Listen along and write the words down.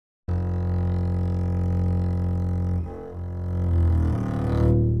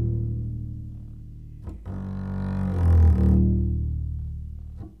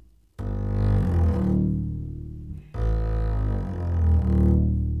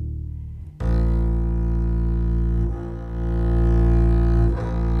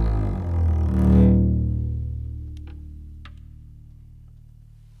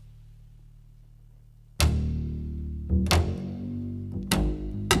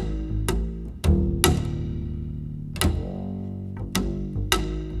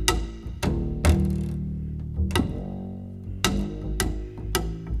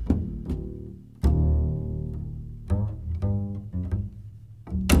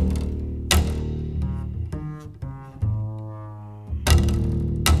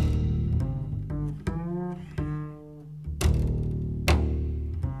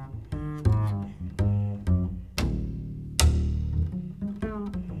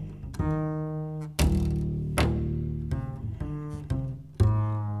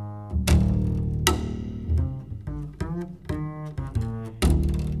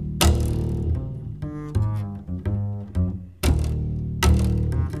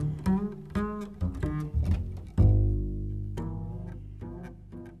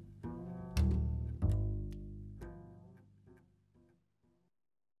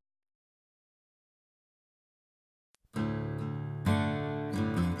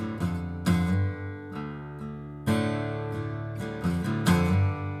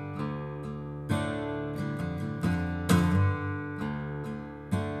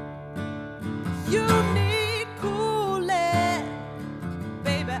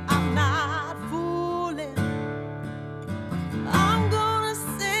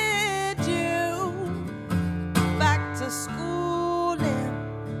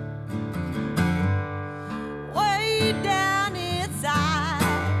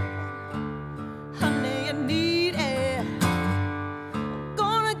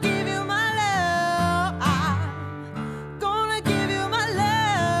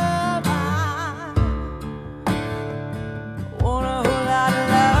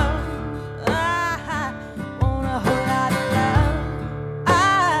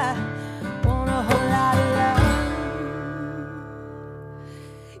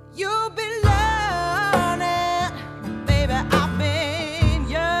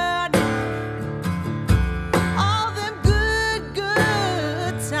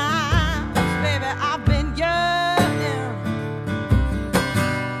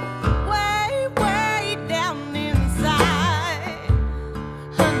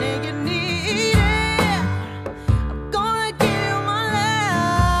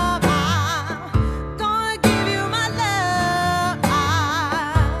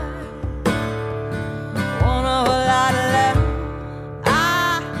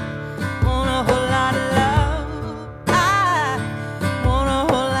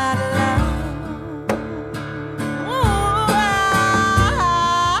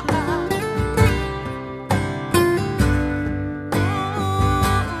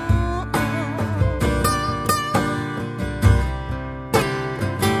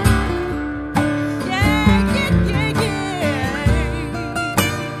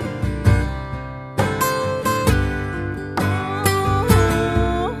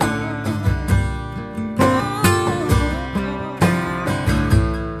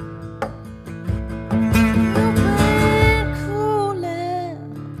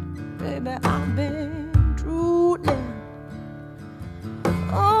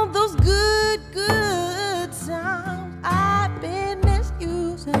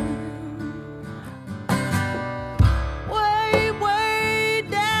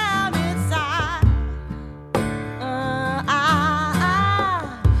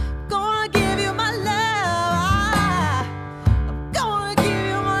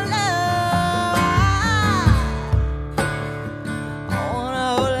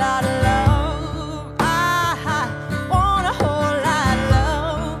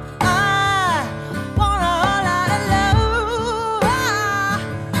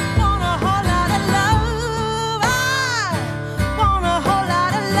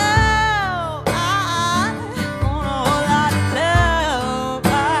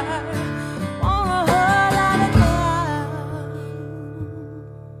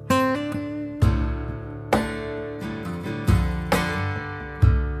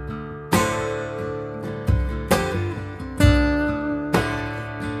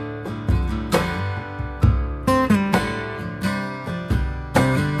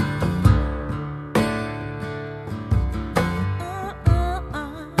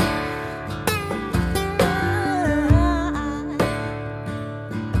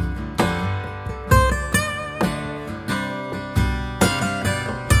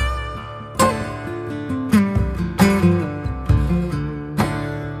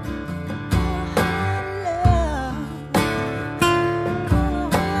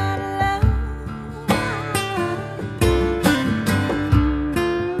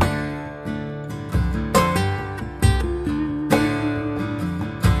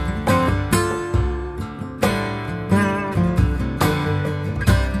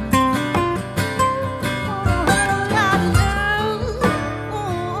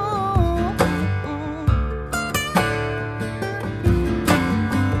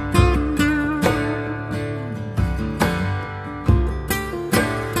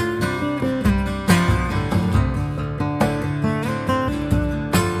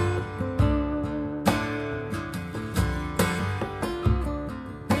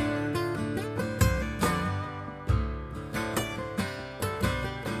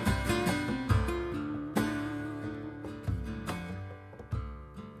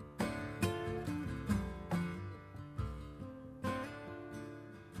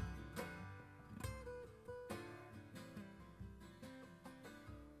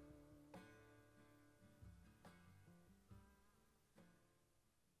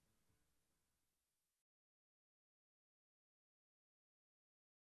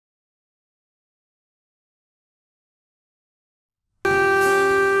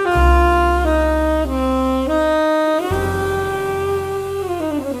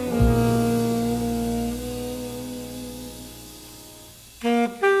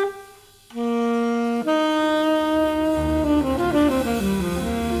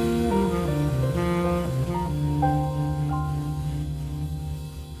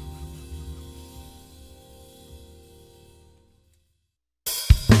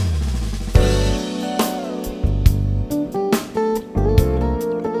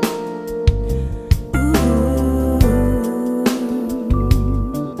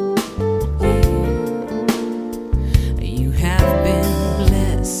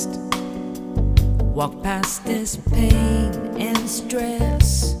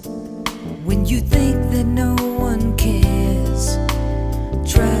stress when you think that no one cares.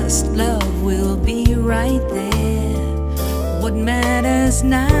 Trust love will be right there. What matters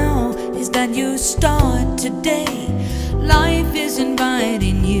now is that you start today. Life is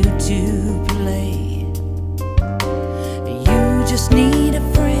inviting you to play. You just need a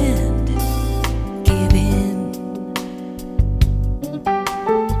friend. Give in.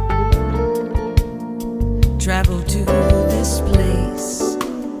 Travel to this place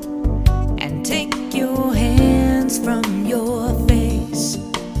and take your hands from your face.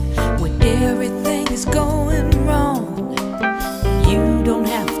 When everything is going wrong, you don't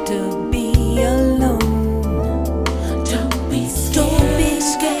have to be alone. Don't be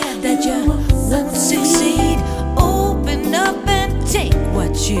scared that you won't succeed. Open up and take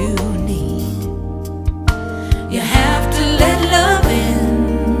what you need. You have to let love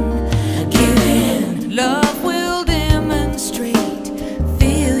in. Give in. Love will demonstrate.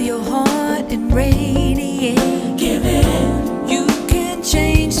 Feel your heart and radiate. Give in. You can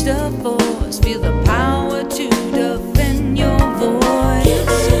change the force. Feel the power to defend your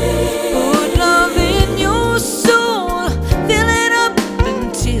voice. Put love in your soul. Fill it up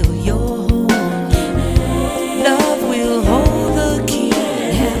until you're whole. Love will hold the key.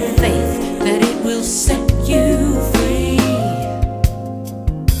 Have faith that it will set you free.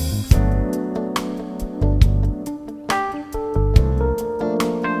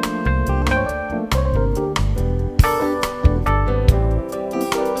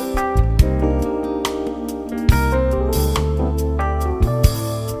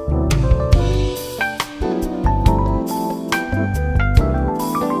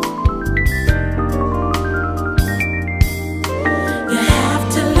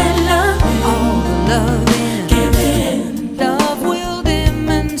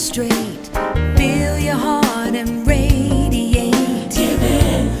 Feel your heart and radiate. Give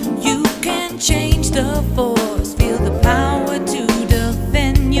in. You can change the force. Feel the power to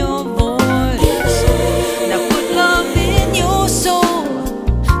defend your voice. Now put love in your soul.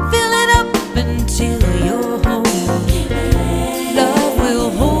 Fill it up until you're whole. Love will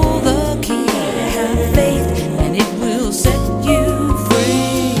hold the key. Have faith and it will set you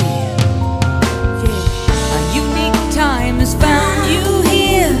free. Yeah. A unique time has found you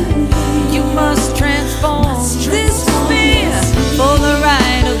here. You must transform this fear for the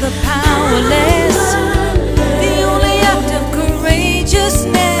right of the powerless. The only act of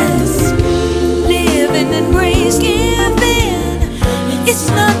courageousness. Live and embrace, give in. It's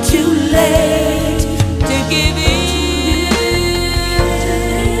not too late to give in.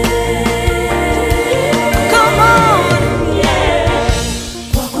 Come on,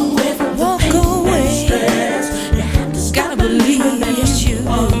 walk away from the pain and stress. You have to gotta believe, yes you do.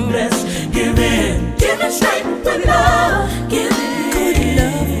 Give in. Demonstrate with love. Give in. Good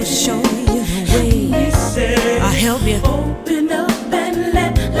love will show you the way. I'll help you. Open up and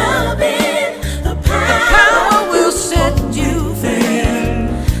let love in. The Power will set you free.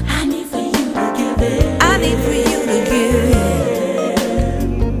 I need for you to give in. I need for you to give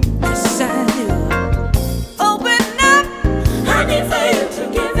in. Yes, I do. Open up. I need for you to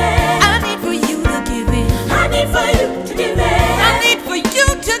give in. I need for you to give in. I need for you to give in. I need for you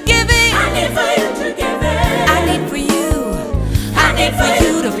to give in. I need for you to give in. I need for you. I need for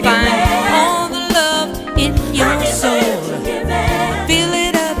you to find all the love in your soul. Fill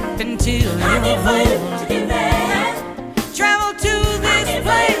it up until you're whole. Travel to this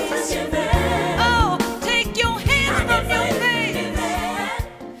place. Oh, take your hands from your face.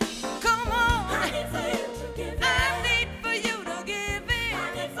 Come on. I need for you to give in. I need for you to give in. I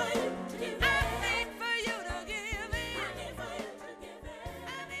need for you to give in. I need for you to give in. I need for you to give in. I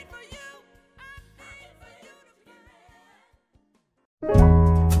need for you. I need for you to give in.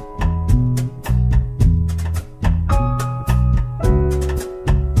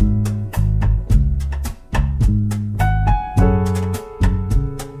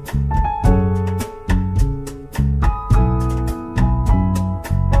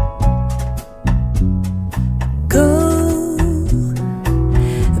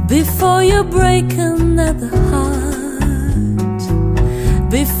 Before you break another heart,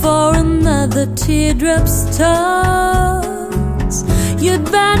 before another teardrop starts, you'd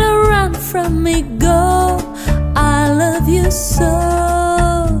better run from me, go. I love you so.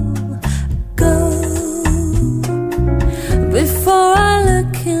 Go. Before I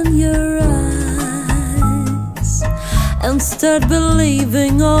look in your eyes and start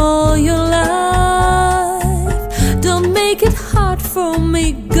believing all your life, don't make it hard for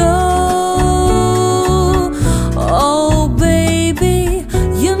me, go. Oh baby,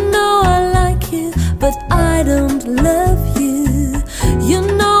 you know I like you, but I don't love you.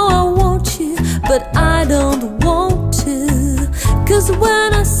 but I don't want to. 'Cause when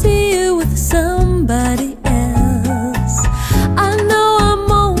I see you with somebody else, I know I'm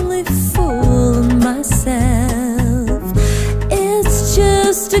only fooling myself. It's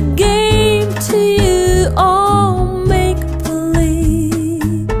just a game to you, all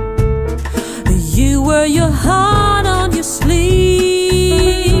make-believe. You wear your heart on your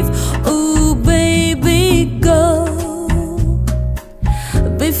sleeve. Ooh, baby, go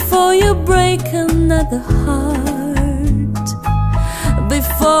before you break another heart,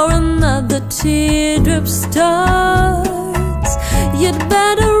 before another teardrop starts. You'd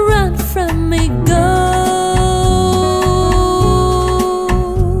better run from me, go.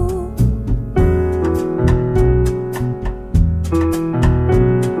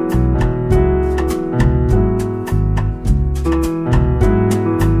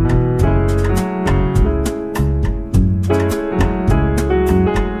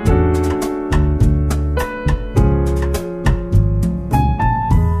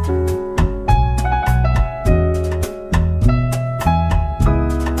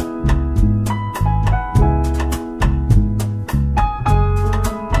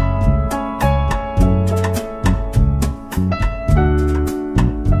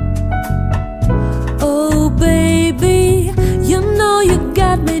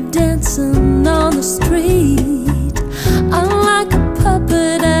 Dancing on the street, I'm like a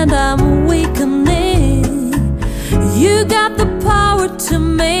puppet and I'm weakening. You got the power to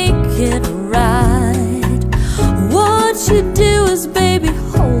make it right. What you do is, baby,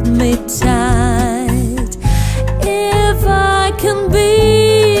 hold me tight. If I can be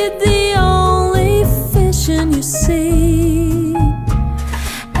the only fish in your sea,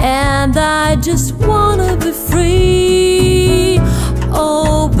 and I just wanna be free.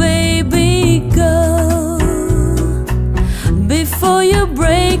 Oh, baby, go before you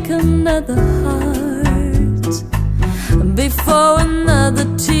break another heart, before another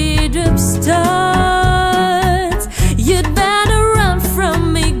teardrop starts. You'd better run from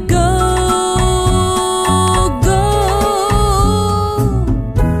me, go, go.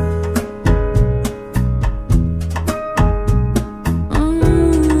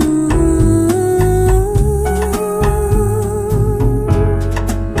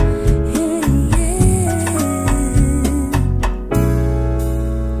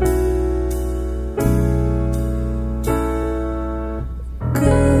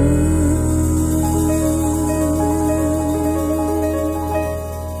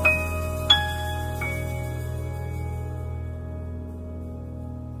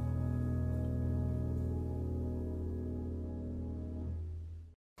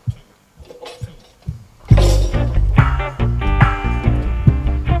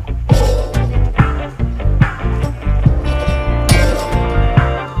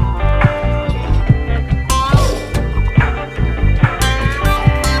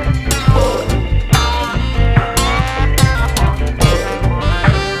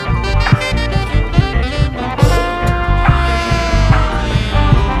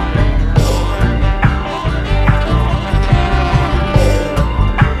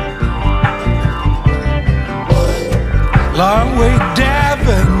 Long way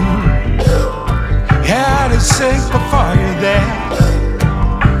diving, had to sink before you're there.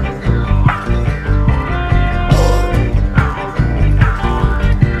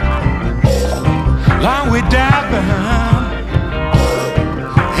 Long way diving,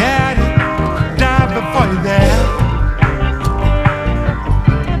 had to dive before you're there.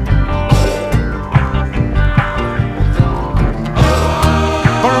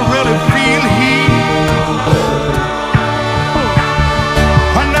 But I really feel heat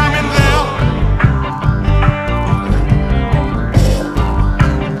when I'm in there.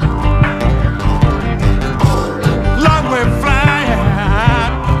 Long way flying,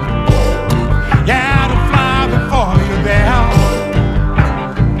 yeah, to fly before you're there.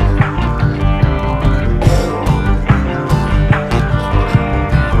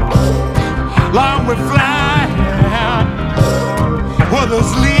 Long way flying, with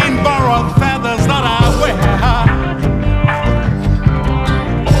those lean borrowed feathers that I wear.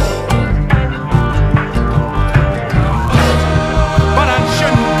 But I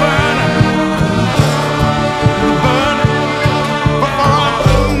shouldn't burn before I'm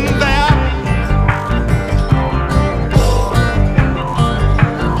there.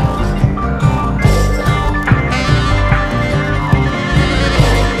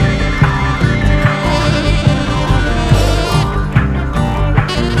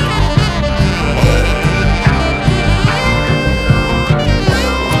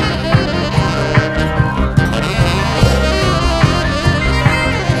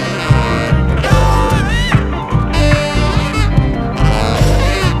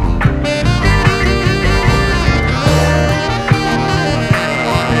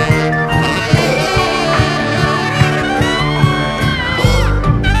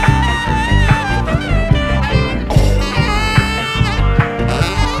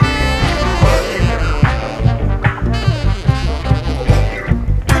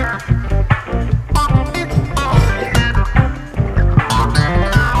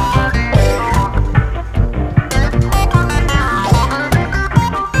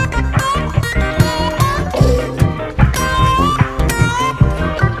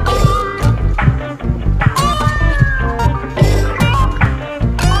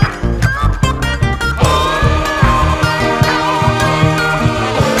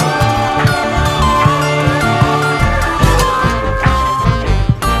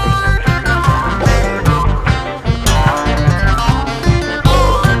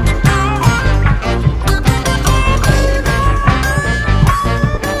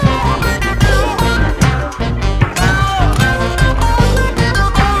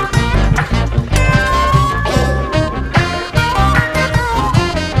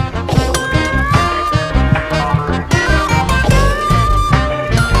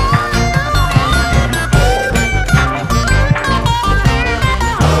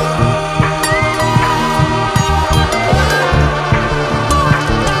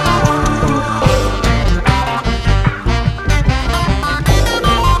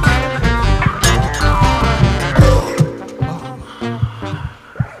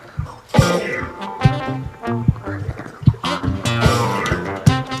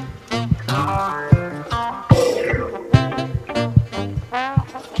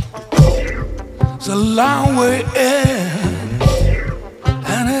 long way in,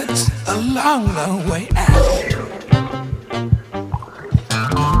 and it's a long, long way out.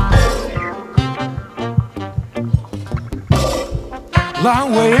 Long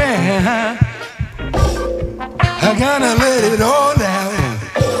way in, I gotta let it all out.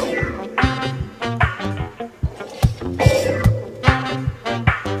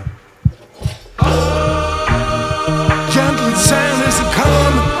 Gentle sound is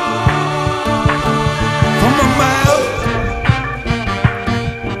coming from my mouth,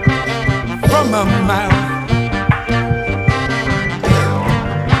 from my mouth.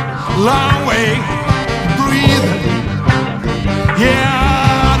 Long way breathing,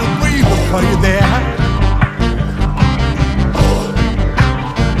 yeah, to breathe before you're there.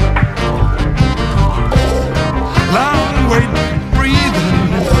 Long way breathing,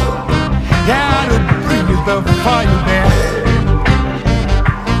 yeah, to breathe before you're there.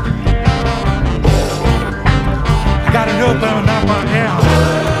 I got it open up my hair.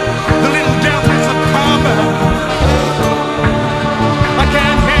 The little devils are coming. I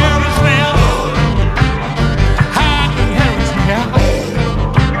can't hear it now. I can hear it now.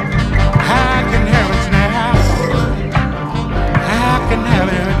 I can hear it now. I can hear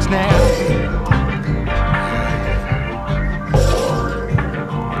it now.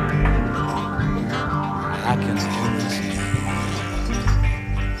 I can hear it now.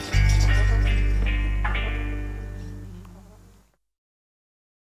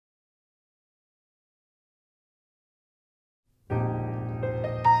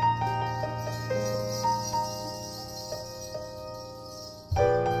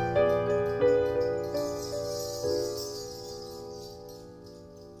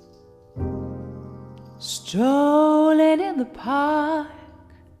 Strolling in the park,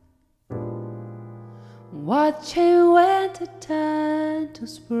 watching winter turn to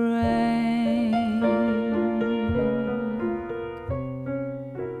spring.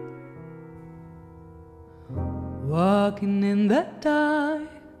 Walking in the dark,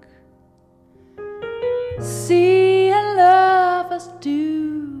 seeing lovers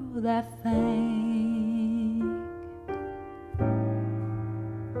do their thing.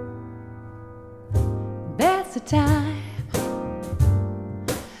 That's the time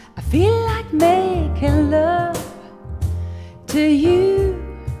I feel like making love to you.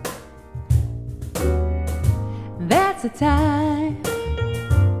 That's the time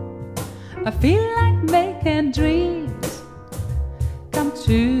I feel like making dreams come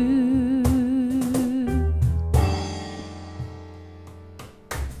true.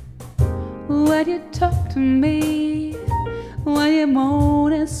 When you talk to me, when you're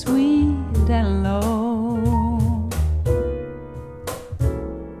moaning sweet and low,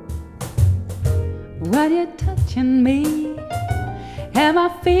 when you're touching me and my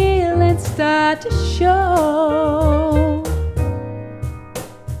feelings start to show,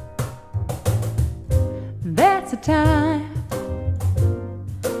 that's the time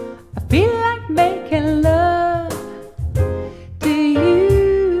I feel like making love to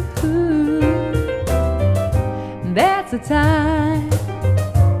you. That's the time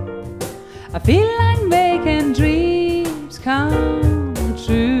I feel like making dreams come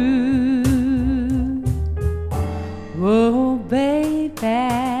true. Oh, baby.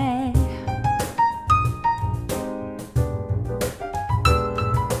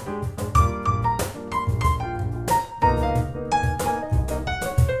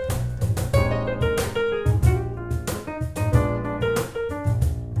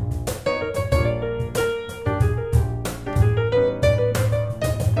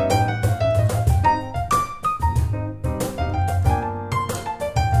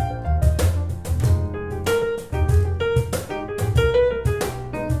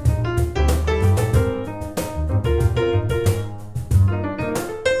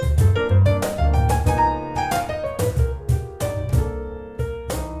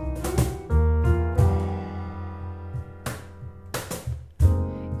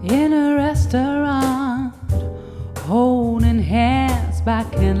 In a restaurant, holding hands by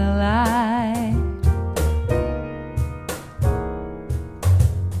candlelight,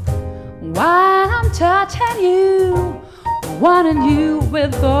 while I'm touching you, wanting you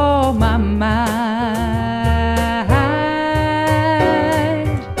with all my mind.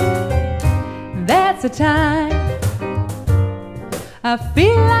 That's the time I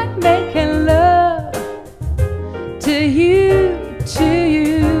feel like making love to you,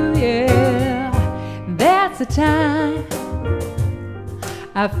 yeah. That's the time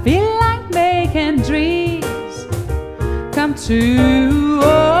I feel like making dreams come true.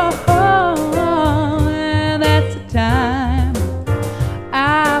 And that's the time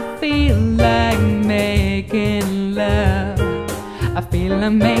I feel like making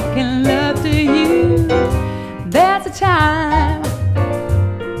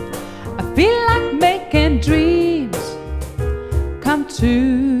dreams come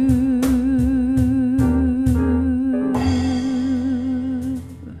true.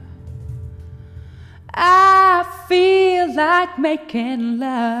 I feel like making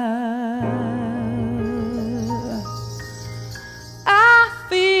love. I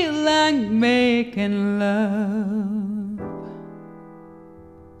feel like making love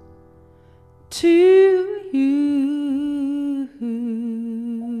to you.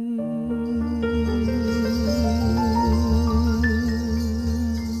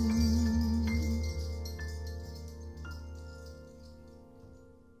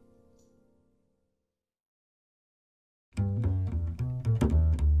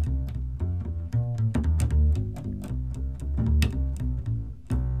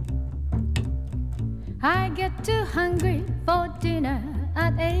 I get too hungry for dinner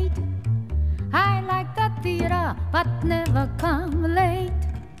at 8. I like the theater but never come late.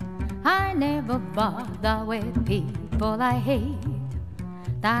 I never bother with people I hate.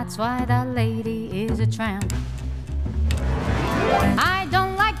 That's why the lady is a tramp. I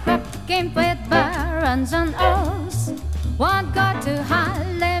don't like rap games with barons and earls. Won't go to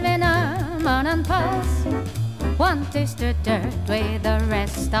Harlem in a modern pulse. Won't taste the dirt with the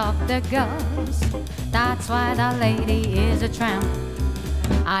rest of the girls. That's why the lady is a tramp.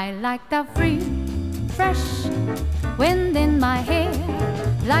 I like the free, fresh wind in my hair,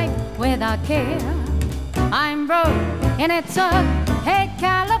 life without care. I'm broke and it's up. Hey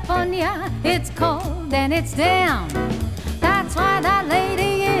California, it's cold and it's down. That's why that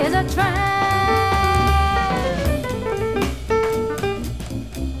lady is a tramp.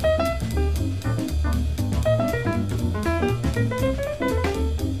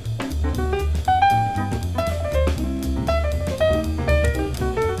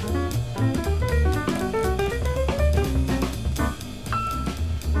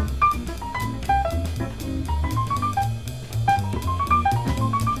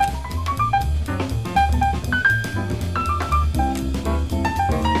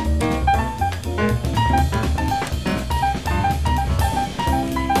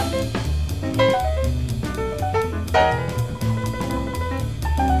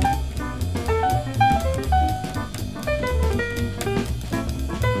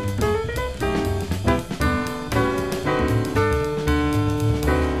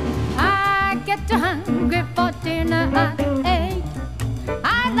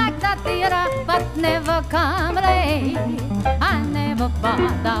 Never come late. I never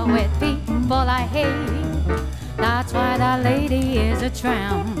bother with people I hate. That's why the lady is a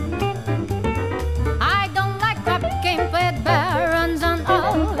tramp. I don't like rap games with barons and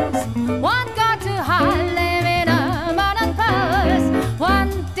earls. Won't go to Harlem in a modern purse.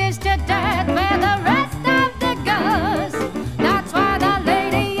 Won't dish the dirt with the rest of the girls. That's why the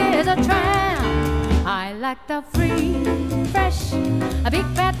lady is a tramp. I like the free, fresh, a big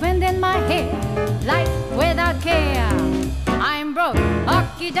fat wind in my hair, life without care. I'm broke,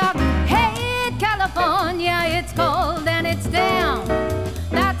 okie doke. Hey, California, it's cold and it's down.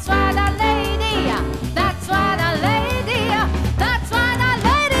 That's why the lady, that's why the lady, that's why the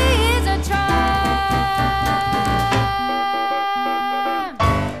lady is a tramp.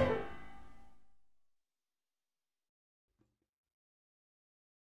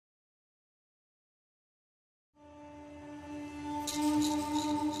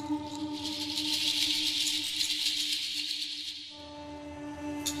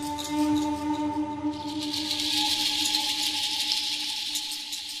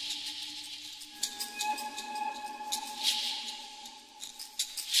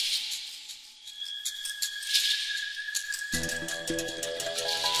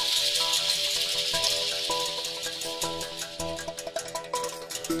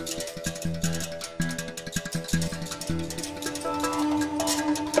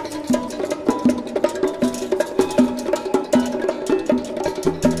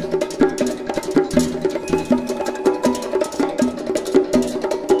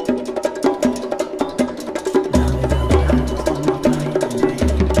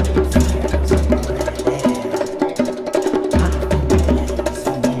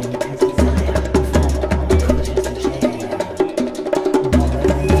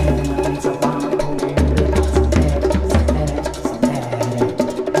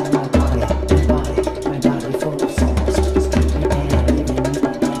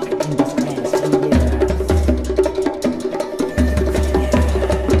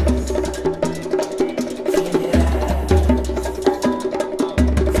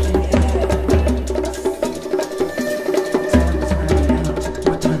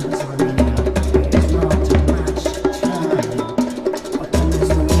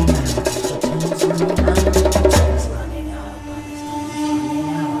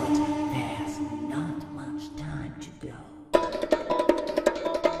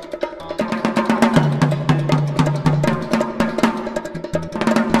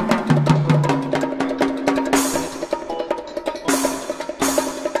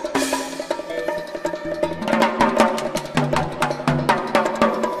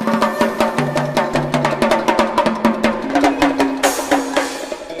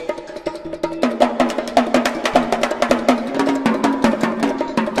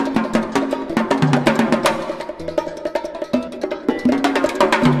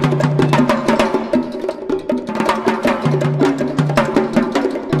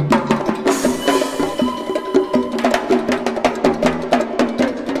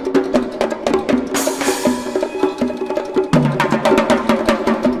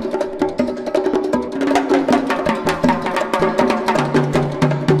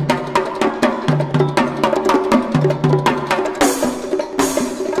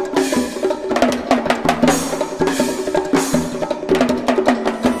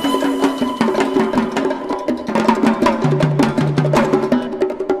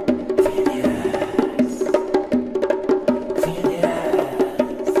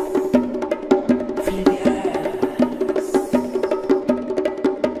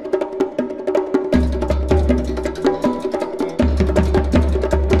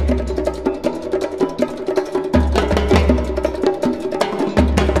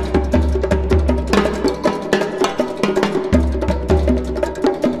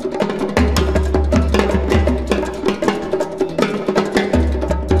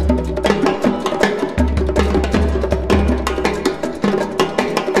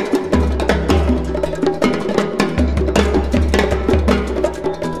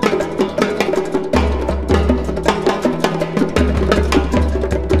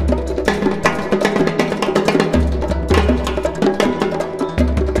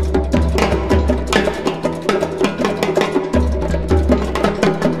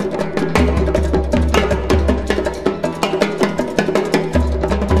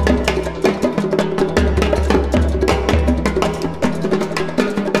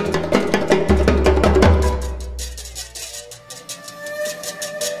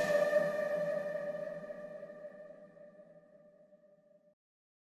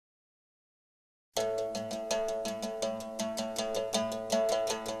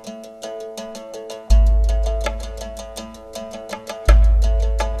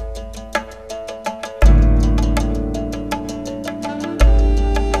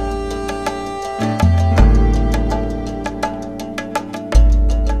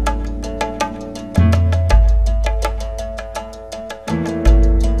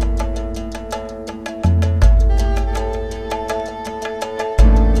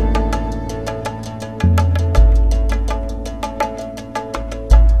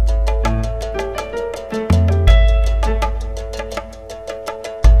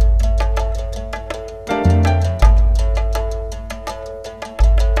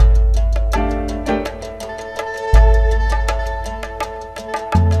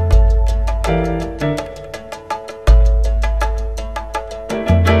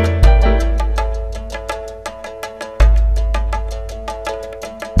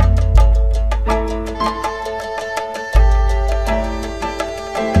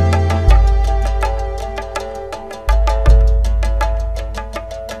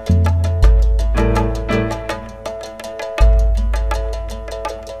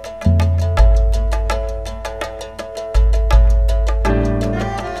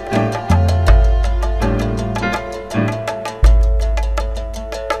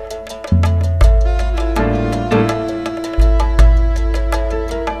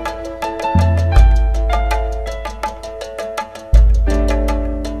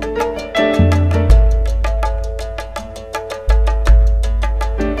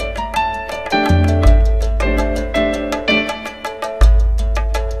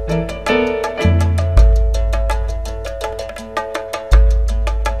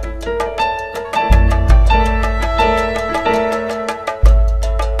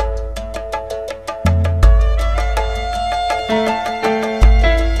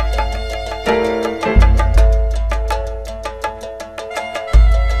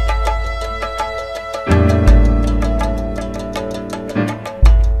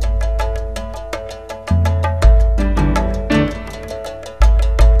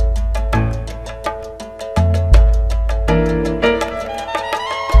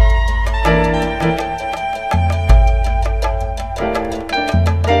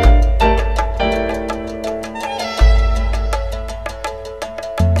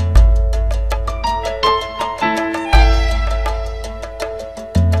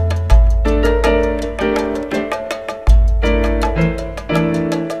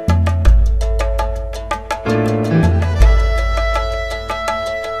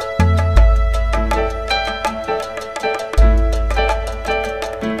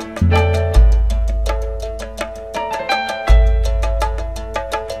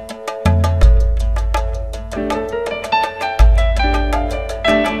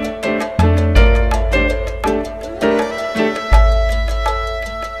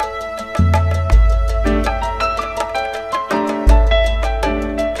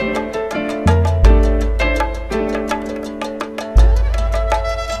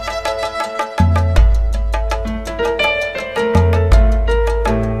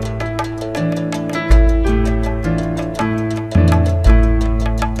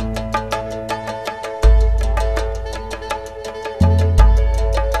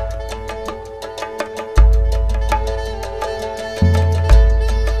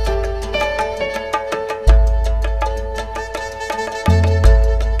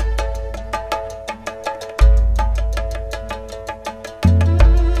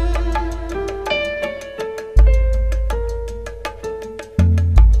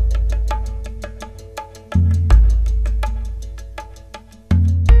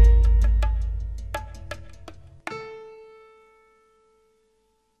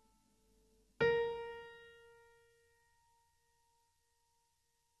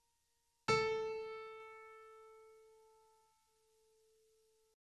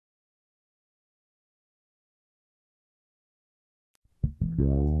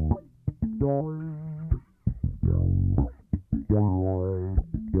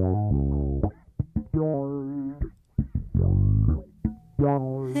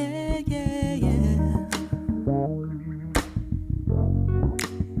 Yeah, yeah, yeah.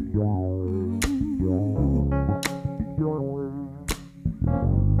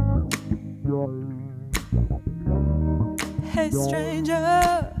 Hey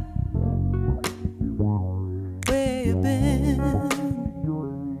stranger, where you been?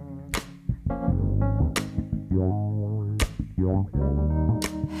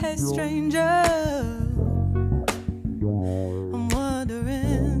 Hey stranger, I'm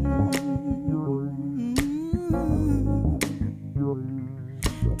wondering,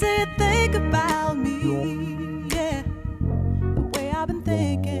 do you think about me? Yeah, the way I've been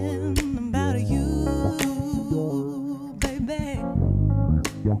thinking about you, baby.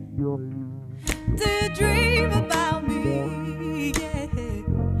 Do you dream about me? Yeah,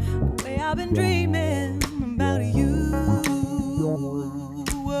 the way I've been dreaming about you.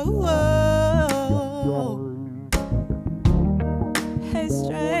 Whoa, whoa. Hey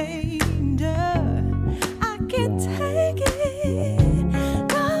stranger, I can't take it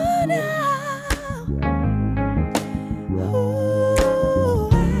no, now. Ooh,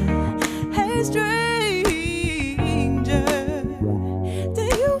 hey stranger, do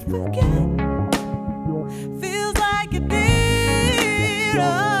you forget? Feels like you did.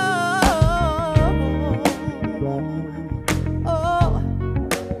 Oh,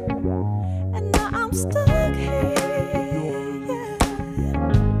 and now I'm stuck here. Yeah.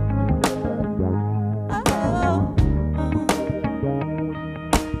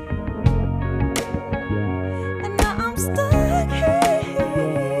 And now I'm stuck here.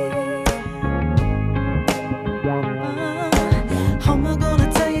 How am I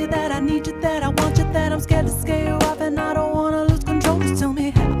gonna tell you that I need you, that I want you, that I'm scared to scare you off, and I don't wanna lose control? Just tell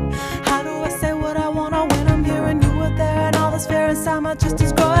me how. How do I say what I wanna when I'm hearing you were there and all this fear inside my chest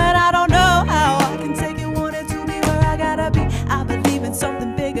is growing? I don't know how I can take it, wanted to be where I gotta be. I believe in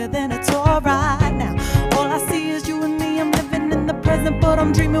something bigger than a tour right now. All I see is you and me. I'm living in the present, but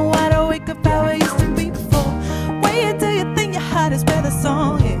I'm dreaming wide awake of how it used to be before. Where do you think your heart is? Where the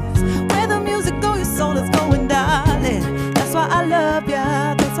song is, where the music goes, your soul is going, darling. That's why I love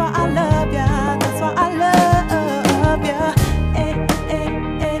ya. That's why I love ya. That's why I love ya. Eh, eh,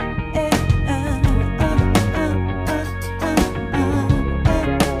 eh,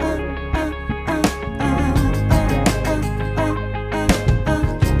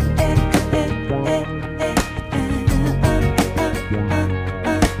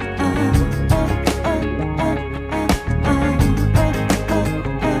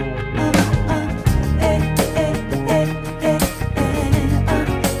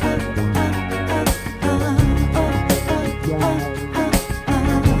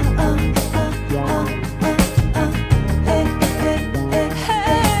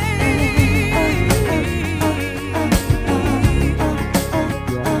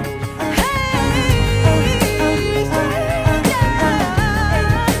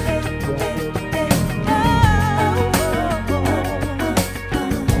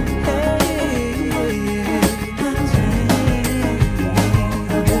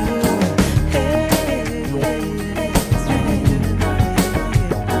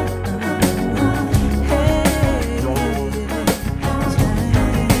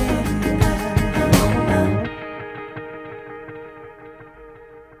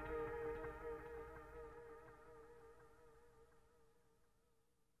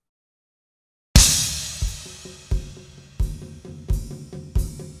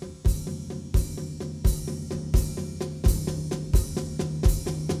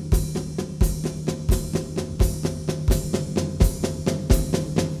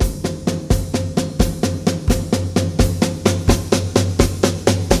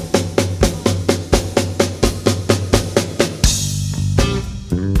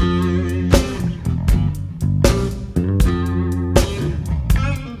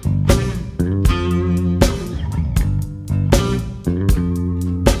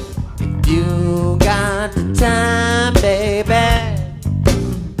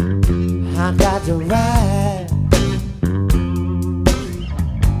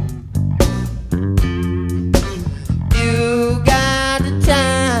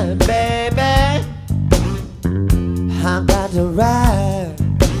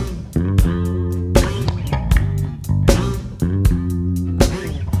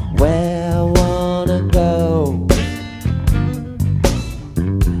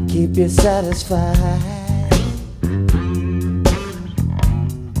 you're satisfied.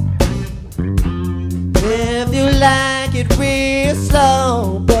 If you like it real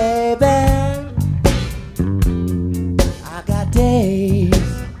slow, baby, I got days.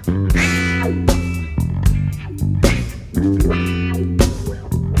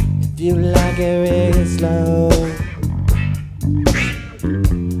 If you like it real slow,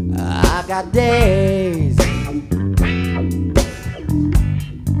 I got days.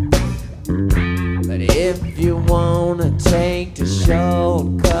 But if you wanna take the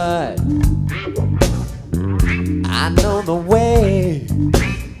shortcut, I know the way.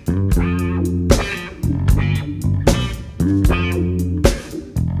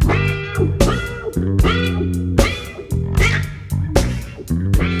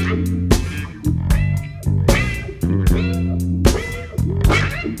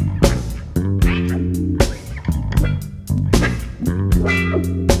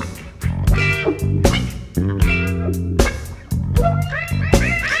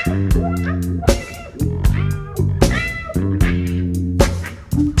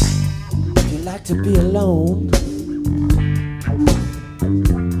 To be alone,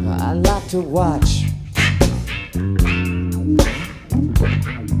 I like to watch.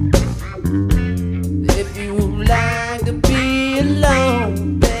 If you like to be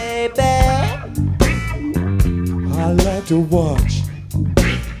alone, baby, I like to watch.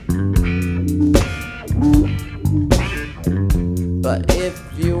 But if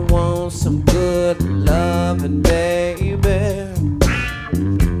you want some good loving, baby,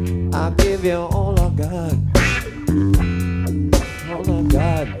 I'll give you all I got. All I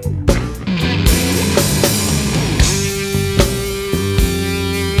got.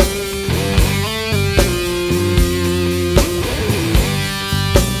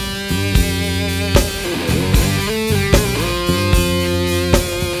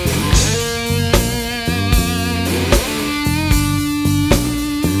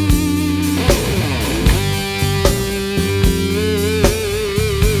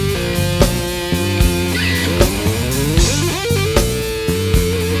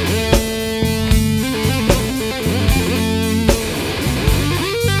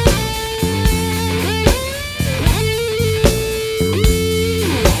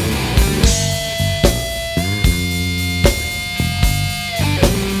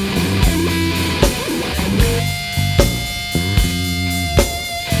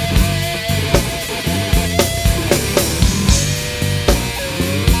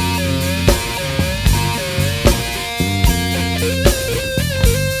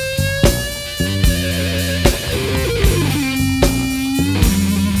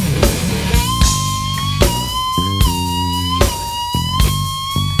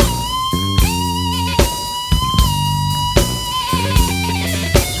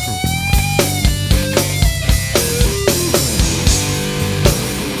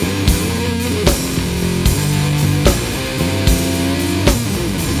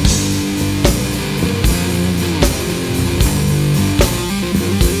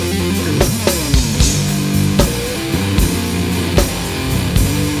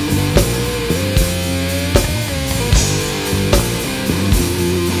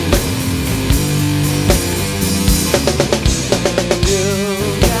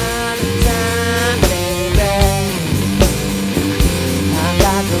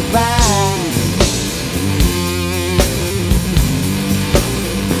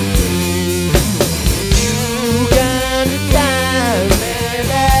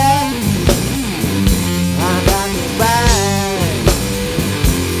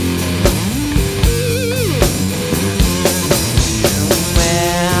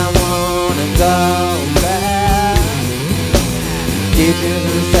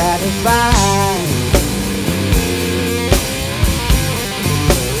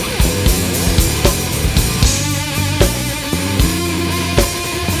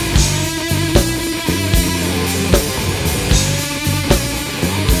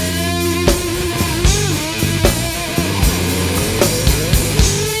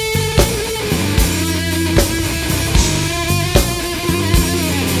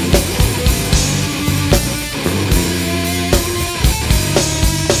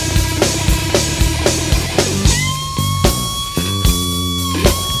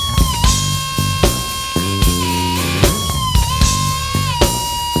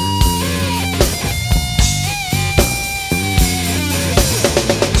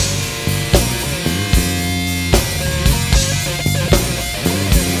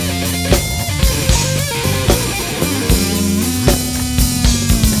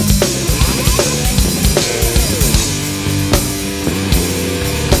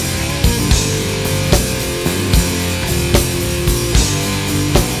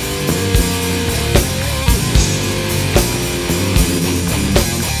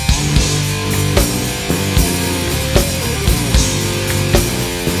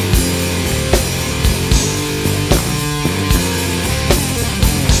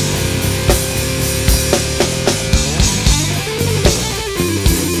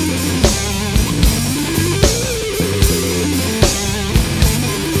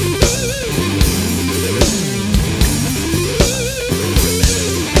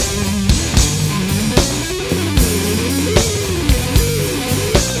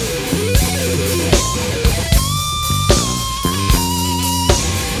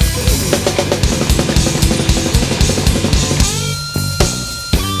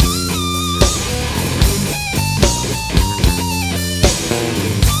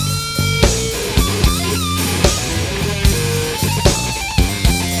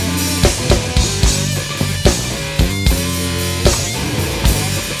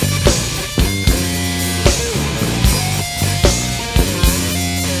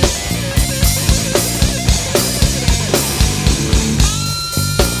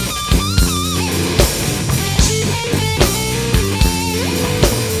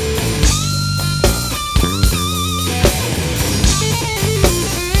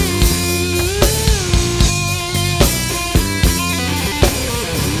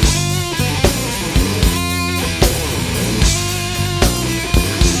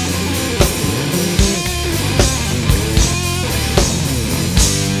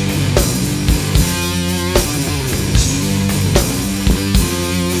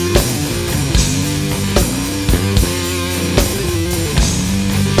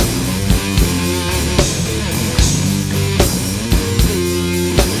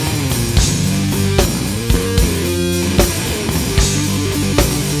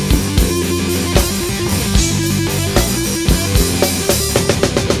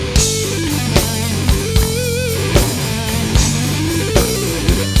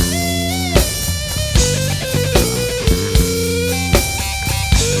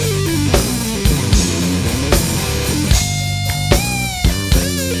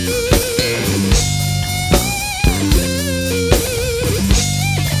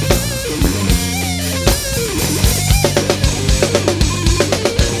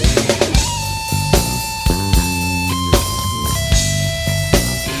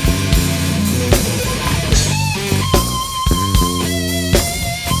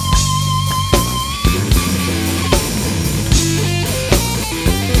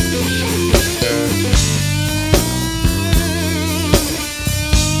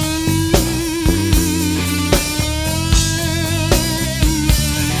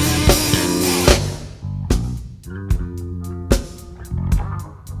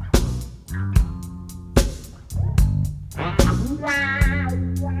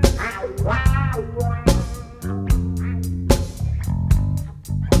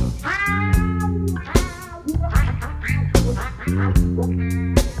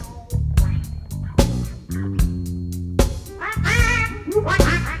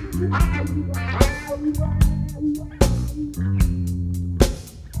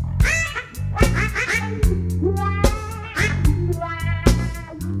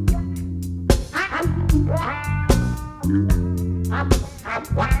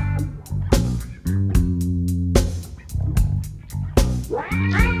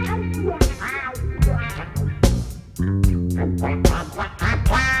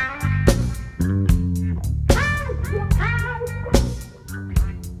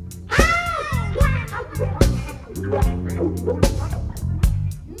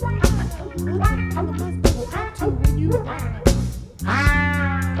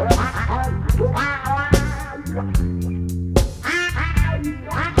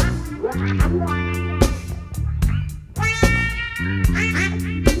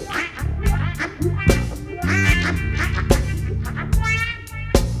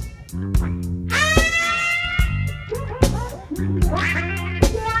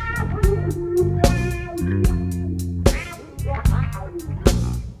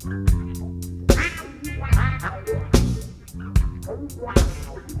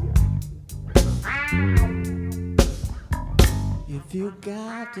 If you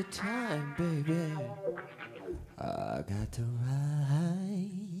got the time, baby, I got to ride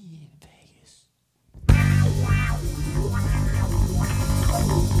Vegas.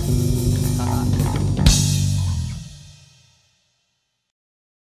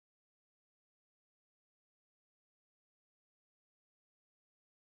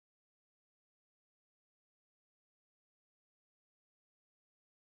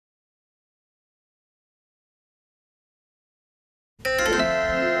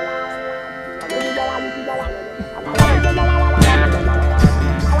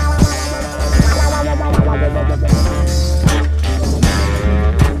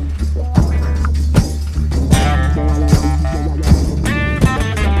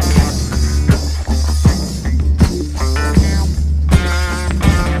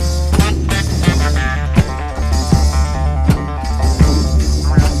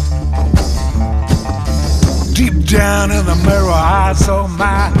 Down in the mirror, I saw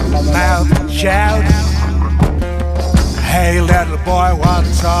my mouth shout. Hey, little boy,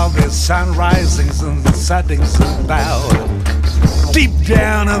 what's all this sunrisings and settings about? Deep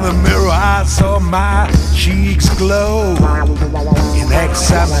down in the mirror, I saw my cheeks glow in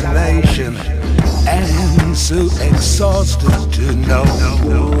examination, and so exhausted to know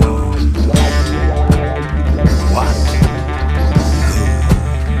what.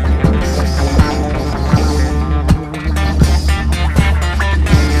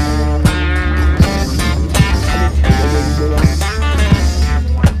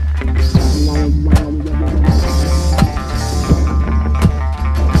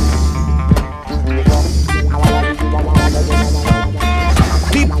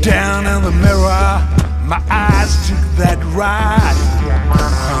 Down in the mirror, my eyes took that ride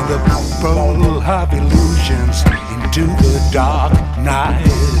on the pole of illusions into the dark night.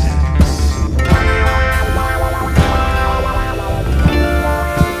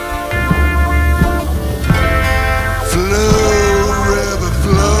 Flow, river,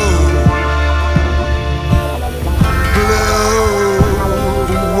 flow, blow,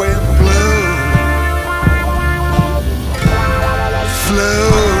 wind, blow, flow.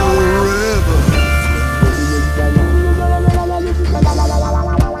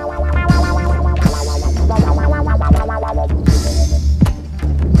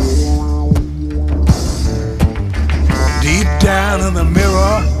 Down in the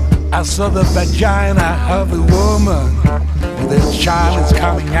mirror, I saw the vagina of a woman with a child is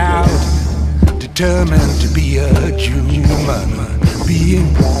coming out, determined to be a human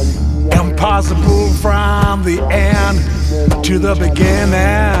being, impossible from the end to the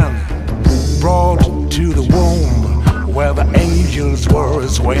beginning, brought to the womb where the angels were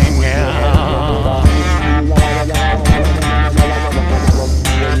swinging.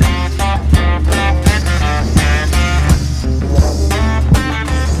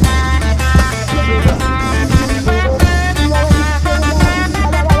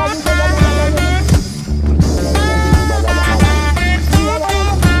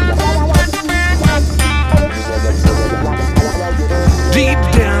 Deep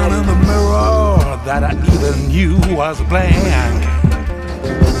down in the mirror that I even knew was blank,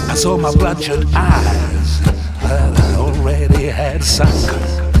 I saw my bloodshot eyes that I already had sunk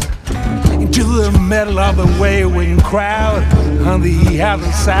into the middle of the waving crowd on the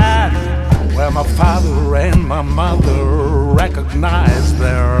other side, where my father and my mother recognized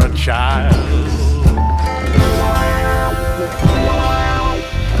their child.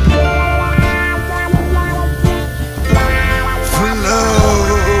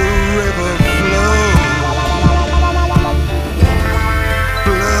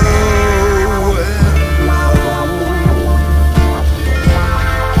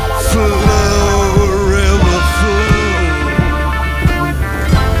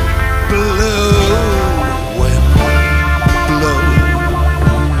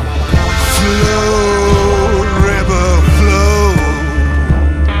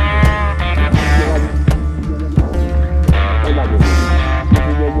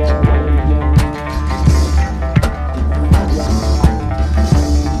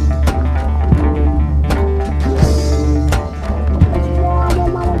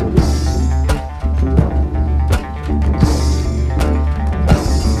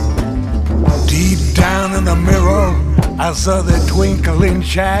 saw the twinkling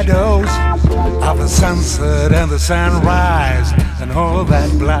shadows of the sunset and the sunrise and all that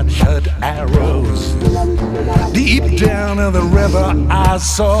bloodshot arrows. Deep down in the river I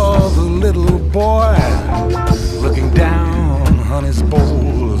saw the little boy looking down on his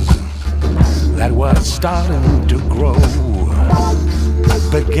bowls that was starting to grow,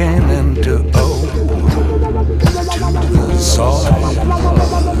 beginning to owe to the soil.